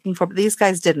they're looking for. But these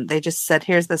guys didn't. They just said,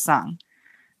 here's the song.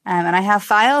 And I have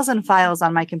files and files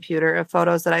on my computer of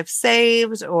photos that I've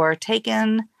saved or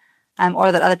taken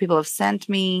or that other people have sent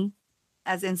me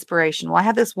as inspiration. Well, I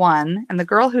had this one, and the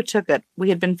girl who took it, we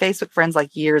had been Facebook friends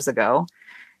years ago.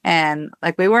 And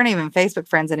we weren't even Facebook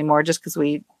friends anymore just because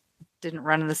we didn't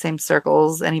run in the same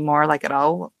circles anymore, at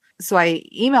all. So I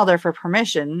emailed her for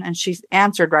permission, and she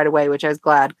answered right away, which I was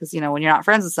glad because, when you're not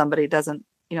friends with somebody, you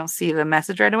don't see the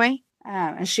message right away.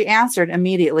 And she answered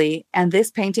immediately. And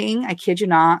this painting, I kid you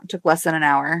not, took less than an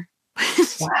hour.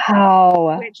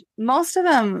 Wow. Which most of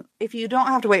them, if you don't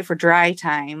have to wait for dry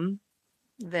time,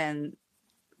 then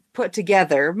put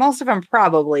together, most of them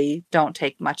probably don't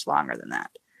take much longer than that.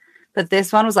 But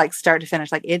this one was start to finish.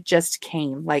 It just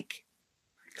came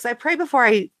because I pray before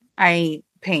I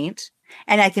paint,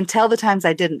 and I can tell the times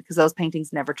I didn't because those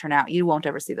paintings never turn out. You won't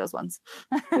ever see those ones.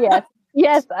 Yes.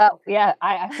 Yes. Yeah.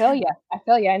 I feel you.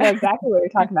 I know exactly what you're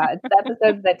talking about. It's the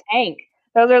episode of the tank.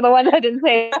 Those are the ones I didn't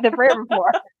say the prayer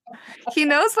before. He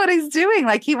knows what he's doing.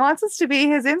 He wants us to be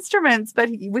his instruments, but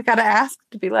we got to ask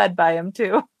to be led by him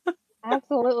too.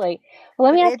 Absolutely.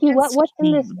 Well, let me ask you, what's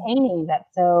in this painting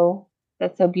that's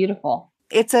so beautiful?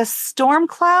 It's a storm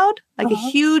cloud, a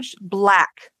huge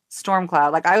black storm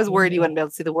cloud. I was worried you wouldn't be able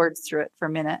to see the words through it for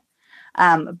a minute.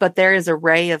 But there is a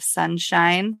ray of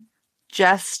sunshine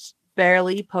just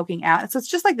barely poking out. So it's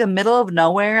just the middle of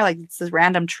nowhere. It's this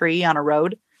random tree on a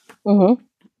road. Mm-hmm.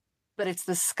 But it's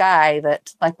the sky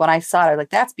that, when I saw it, I was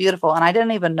that's beautiful. And I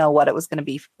didn't even know what it was going to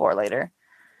be for later.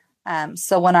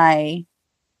 So when I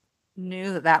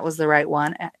knew that was the right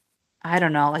one, I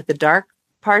don't know, the dark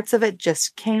parts of it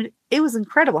just came. It was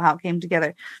incredible how it came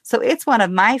together. So it's one of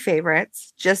my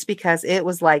favorites just because it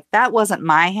was that wasn't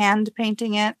my hand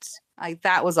painting it.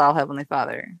 That was all Heavenly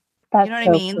Father. That's you know what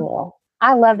so I mean? Cool.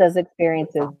 I love those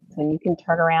experiences when you can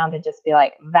turn around and just be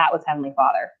like, that was Heavenly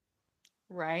Father.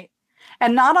 Right.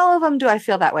 And not all of them do I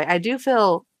feel that way. I do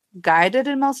feel guided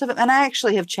in most of them. And I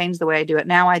actually have changed the way I do it.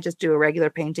 Now I just do a regular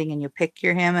painting and you pick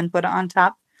your hymn and put it on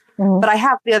top. But I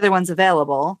have the other ones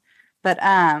available. But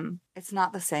it's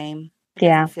not the same. It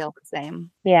doesn't feel the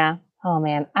same. Yeah. Oh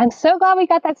man. I'm so glad we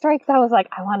got that story because I was like,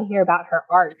 I want to hear about her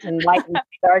art and light and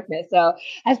darkness. So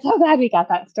I'm so glad we got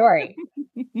that story.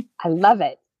 I love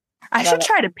it. I should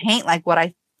try to paint like what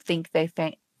I think they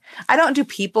think. I don't do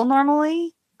people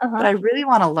normally, but I really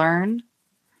want to learn.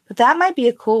 But that might be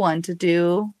a cool one to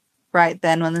do right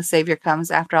then when the Savior comes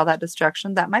after all that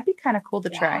destruction. That might be kind of cool to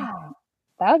try.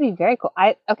 That would be very cool.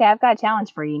 I've got a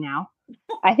challenge for you now.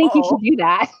 I think you should do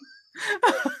that.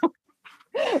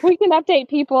 We can update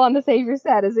people on the Savior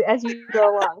Set as you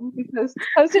go along.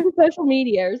 Post it to social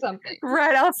media or something.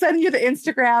 Right. I'll send you the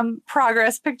Instagram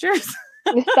progress pictures.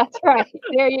 That's right.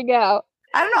 There you go.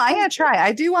 I don't know. I'm going to try.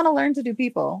 I do want to learn to do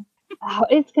people. Oh,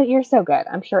 it's good. You're so good.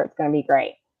 I'm sure it's going to be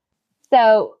great.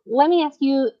 So let me ask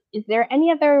you, is there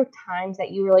any other times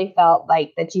that you really felt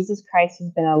like that Jesus Christ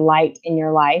has been a light in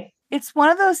your life? It's one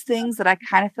of those things that I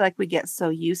kind of feel like we get so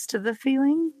used to the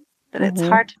feeling that it's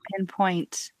hard to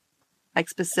pinpoint like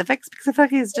specifics because I feel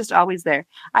like he's just always there.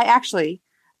 I actually,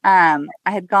 I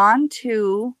had gone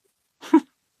to,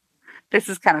 this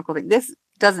is kind of a cool thing. This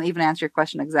doesn't even answer your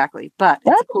question exactly, but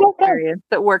it's a cool period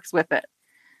that works with it.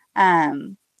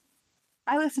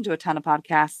 I listen to a ton of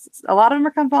podcasts. A lot of them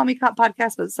are Come Follow Me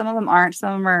podcasts, but some of them aren't.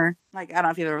 Some of them are like, I don't know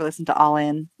if you've ever listened to All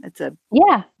In. It's a,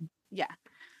 yeah.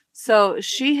 So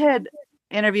she had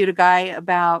interviewed a guy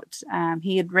about,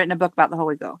 he had written a book about the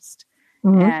Holy Ghost.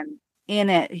 And in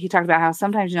it, he talked about how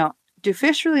sometimes, do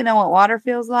fish really know what water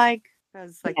feels like?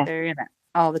 Because they're in it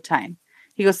all the time.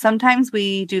 He goes, sometimes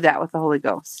we do that with the Holy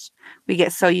Ghost. We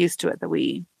get so used to it that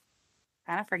we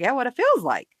kind of forget what it feels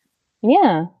like.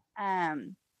 Yeah.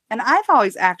 And I've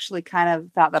always actually kind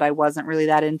of thought that I wasn't really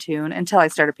that in tune until I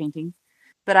started painting.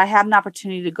 But I had an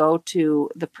opportunity to go to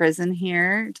the prison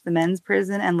here, to the men's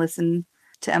prison, and listen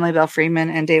to Emily Bell Freeman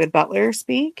and David Butler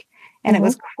speak. And it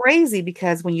was crazy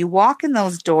because when you walk in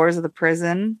those doors of the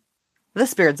prison, the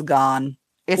spirit's gone.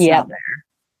 It's not there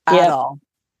at all.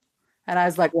 And I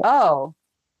was like, oh,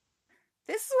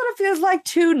 this is what it feels like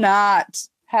to not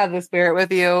have the spirit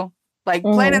with you. Like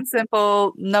plain and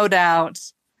simple, no doubt.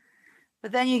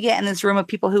 But then you get in this room of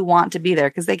people who want to be there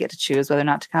because they get to choose whether or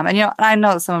not to come. And, I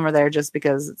know some of them are there just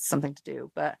because it's something to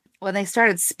do. But when they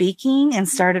started speaking and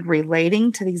started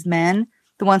relating to these men,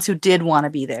 the ones who did want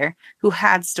to be there, who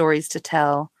had stories to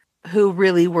tell, who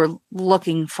really were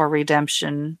looking for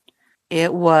redemption,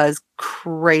 it was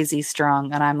crazy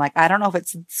strong. And I'm like, I don't know if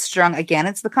it's strong. Again,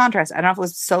 it's the contrast. I don't know if it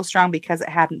was so strong because it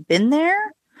hadn't been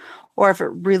there or if it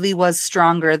really was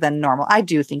stronger than normal. I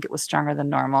do think it was stronger than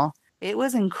normal. It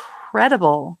was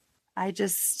incredible.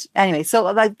 Anyway,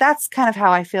 so that's kind of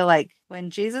how I feel like when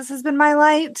Jesus has been my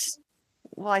light.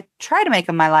 Well, I try to make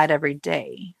him my light every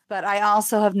day. But I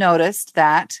also have noticed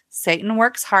that Satan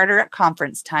works harder at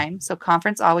conference time. So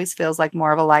conference always feels like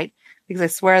more of a light because I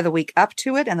swear the week up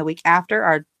to it and the week after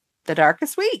are the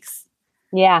darkest weeks.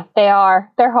 Yeah, they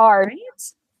are. They're hard.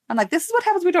 Right? I'm like, this is what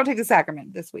happens when we don't take the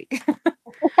sacrament this week.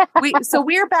 So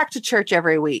we're back to church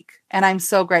every week. And I'm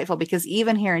so grateful because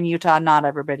even here in Utah, not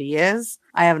everybody is.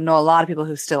 I know a lot of people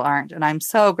who still aren't. And I'm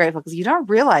so grateful because you don't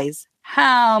realize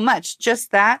how much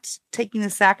just that taking the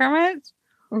sacrament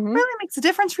really makes a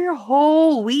difference for your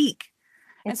whole week.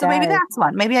 And so maybe that's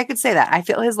one. Maybe I could say that. I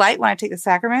feel his light when I take the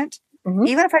sacrament.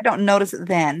 Even if I don't notice it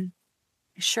then,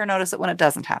 I sure notice it when it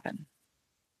doesn't happen.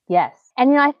 Yes.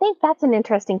 And I think that's an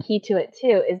interesting key to it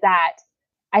too, is that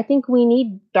I think we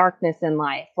need darkness in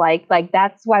life. Like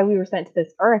that's why we were sent to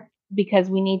this earth, because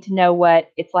we need to know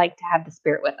what it's like to have the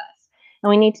Spirit with us. And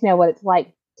we need to know what it's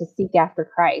like to seek after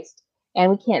Christ. And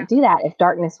we can't do that if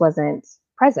darkness wasn't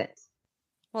present.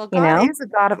 Well, God is a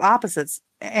God of opposites.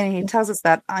 And he tells us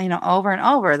that, over and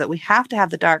over, that we have to have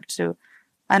the dark to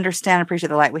understand and appreciate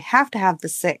the light. We have to have the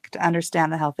sick to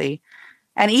understand the healthy.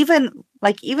 And even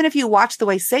if you watch the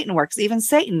way Satan works, even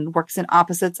Satan works in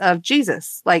opposites of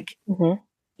Jesus.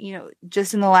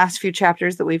 Just in the last few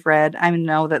chapters that we've read, I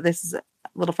know that this is a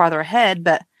little farther ahead,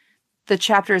 but the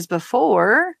chapters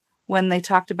before, when they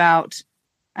talked about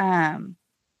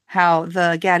how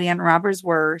the Gadian robbers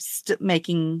were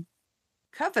making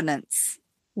covenants.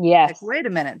 Yes. Like, wait a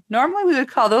minute. Normally we would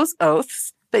call those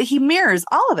oaths, but he mirrors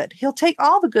all of it. He'll take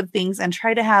all the good things and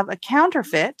try to have a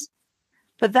counterfeit.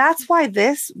 But that's why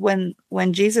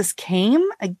when Jesus came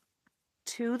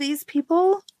to these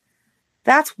people,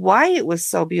 that's why it was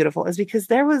so beautiful, is because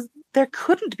there was there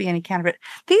couldn't be any counterfeit.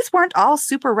 These weren't all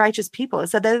super righteous people. It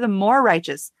said they're the more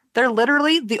righteous. They're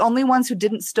literally the only ones who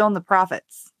didn't stone the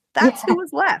prophets. That's who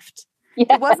was left.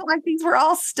 Yeah. It wasn't like these were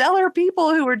all stellar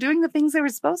people who were doing the things they were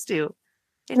supposed to.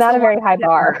 It's not a very high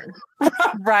bar.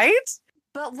 Right?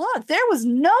 But look, there was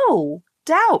no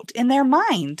doubt in their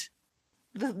mind.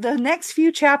 The next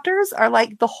few chapters are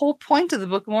like the whole point of the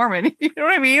Book of Mormon. You know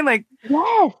what I mean? Like,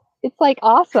 yes, it's like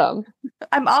awesome.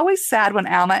 I'm always sad when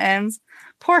Alma ends.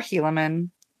 Poor Helaman.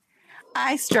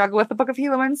 I struggle with the Book of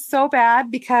Helaman so bad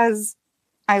because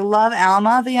I love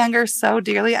Alma the younger so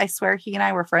dearly. I swear he and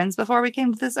I were friends before we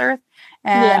came to this earth.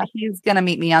 And he's going to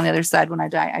meet me on the other side when I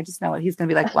die. I just know it. He's going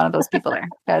to be like one of those people there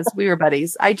because we were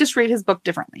buddies. I just read his book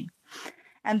differently.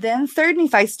 And then Third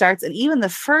Nephi starts, and even the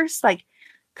first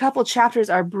couple chapters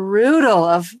are brutal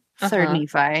of Third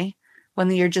Nephi when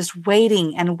you're just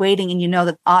waiting and waiting, and you know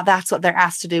that that's what they're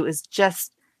asked to do is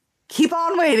just keep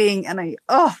on waiting. And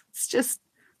it's just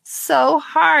so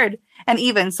hard. And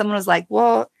even someone was like,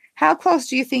 well, how close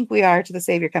do you think we are to the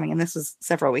Savior coming? And this was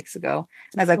several weeks ago.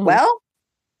 And I was like, well,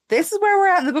 this is where we're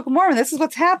at in the Book of Mormon. This is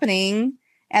what's happening.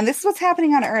 And this is what's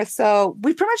happening on earth. So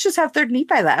we pretty much just have Third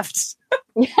Nephi left.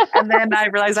 And then I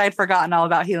realized I had forgotten all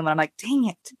about Helaman. I'm like, dang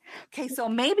it. Okay, so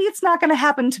maybe it's not going to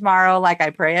happen tomorrow like I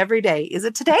pray every day. Is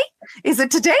it today? Is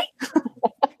it today?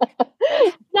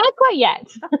 Not quite yet.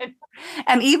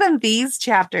 And even these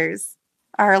chapters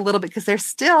are a little bit, because they're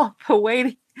still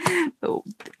waiting.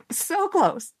 So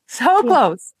close. So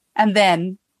close. And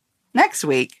then next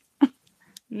week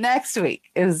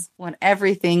is when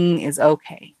everything is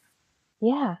okay.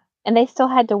 Yeah. And they still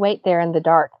had to wait there in the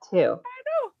dark too. I know.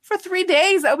 For 3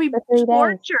 days. That would be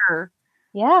torture.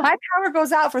 Yeah. My power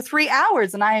goes out for 3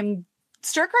 hours and I'm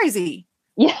stir crazy.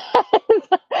 Yeah.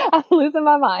 I'm losing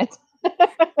my mind.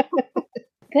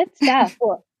 Good stuff.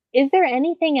 Well, is there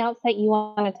anything else that you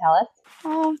want to tell us?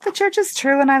 Oh, the church is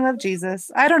true and I love Jesus.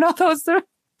 I don't know those. God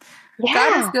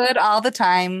is good all the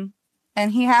time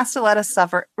and he has to let us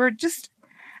suffer.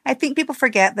 I think people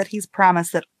forget that he's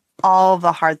promised that all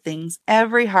the hard things,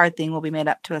 every hard thing will be made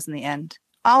up to us in the end.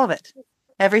 All of it.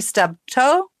 Every stubbed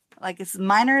toe, like as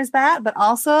minor as that, but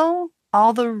also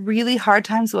all the really hard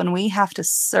times when we have to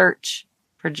search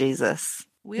for Jesus.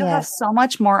 We'll have so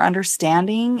much more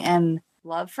understanding and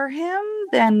love for him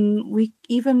than we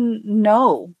even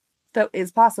know that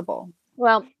is possible.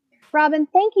 Well, Robin,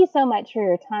 thank you so much for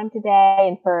your time today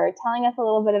and for telling us a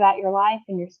little bit about your life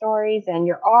and your stories and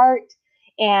your art.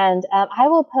 And I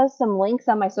will post some links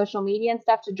on my social media and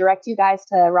stuff to direct you guys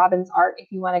to Robin's art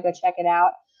if you want to go check it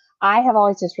out. I have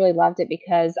always just really loved it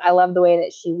because I love the way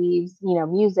that she weaves,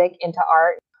 music into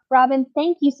art. Robin,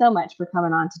 thank you so much for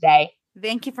coming on today.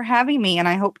 Thank you for having me, and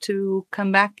I hope to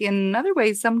come back in other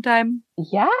ways sometime.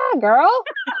 Yeah, girl.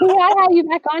 We gotta have you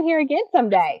back on here again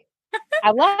someday.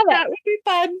 I love it. That would be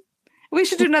fun. We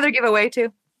should do another giveaway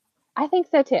too. I think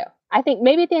so too. I think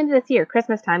maybe at the end of this year,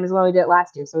 Christmas time is when we did it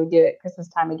last year. So we do it Christmas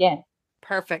time again.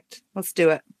 Perfect. Let's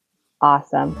do it.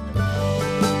 Awesome.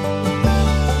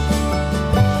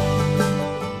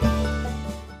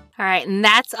 All right, and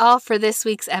that's all for this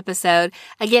week's episode.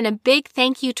 Again, a big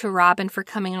thank you to Robin for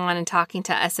coming on and talking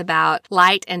to us about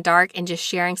light and dark and just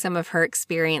sharing some of her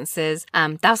experiences.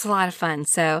 That was a lot of fun.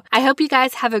 So I hope you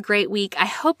guys have a great week. I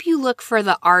hope you look for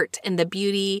the art and the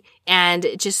beauty and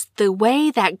just the way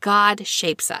that God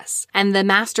shapes us and the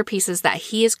masterpieces that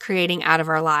he is creating out of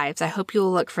our lives. I hope you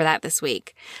will look for that this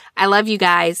week. I love you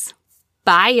guys.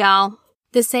 Bye, y'all.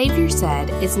 The Savior Said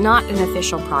is not an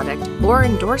official product or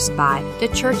endorsed by The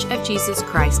Church of Jesus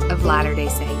Christ of Latter-day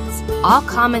Saints. All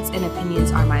comments and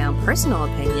opinions are my own personal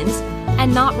opinions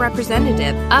and not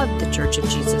representative of The Church of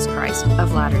Jesus Christ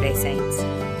of Latter-day Saints.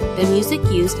 The music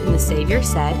used in The Savior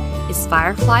Said is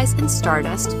Fireflies and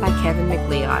Stardust by Kevin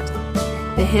MacLeod.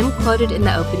 The hymn quoted in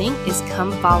the opening is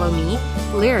Come Follow Me,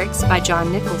 lyrics by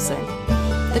John Nicholson.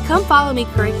 The Come Follow Me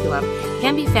curriculum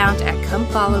can be found at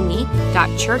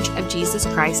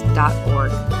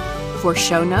comefollowme.churchofjesuschrist.org. For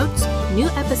show notes, new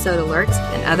episode alerts,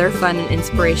 and other fun and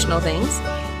inspirational things,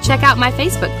 check out my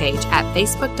Facebook page at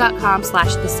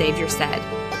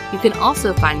facebook.com/thesaviorsaid. You can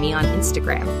also find me on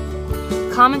Instagram.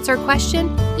 Comments or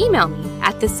question? Email me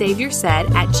at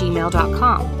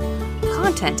thesaviorsaid@gmail.com.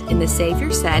 Content in The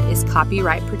Savior Said is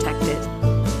copyright protected.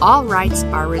 All rights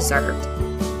are reserved.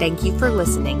 Thank you for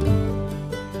listening.